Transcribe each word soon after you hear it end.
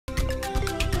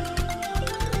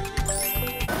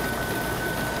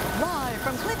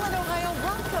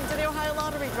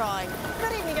drawing.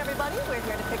 Good evening, everybody. We're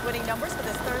here to pick winning numbers for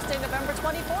this Thursday, November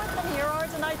 24th. And here are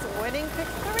tonight's winning pick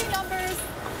 3 numbers.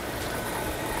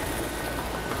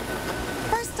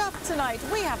 First up tonight,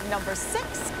 we have number 6,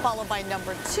 followed by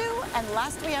number 2, and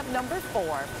last we have number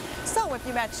 4. So if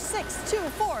you match 6, 2,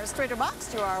 4, straight or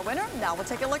boxed, you are our winner. Now we'll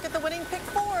take a look at the winning pick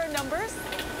 4 numbers.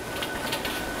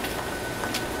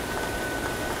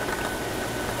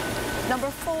 Number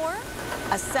 4,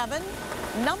 a 7,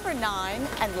 number 9,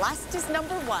 and last is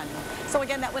number 1. So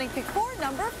again, that winning pick 4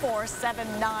 number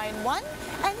 4791.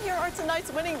 And here are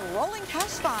tonight's winning rolling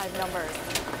cash 5 numbers.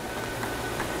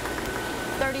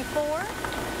 34,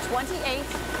 28,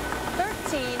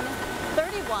 13,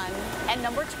 31, and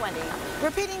number 20.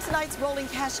 Repeating tonight's rolling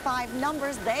cash 5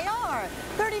 numbers, they are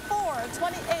 34,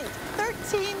 28,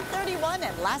 13, 31,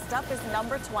 and last up is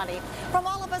number 20. From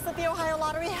all of us at the Ohio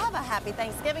Lottery, have a happy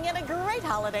Thanksgiving and a great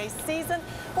holiday season.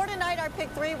 For tonight, our pick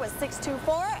 3 was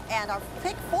 624, and our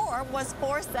pick 4 was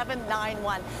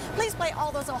 4791. Please play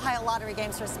all those Ohio Lottery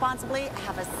games responsibly.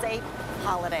 Have a safe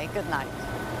holiday. Good night.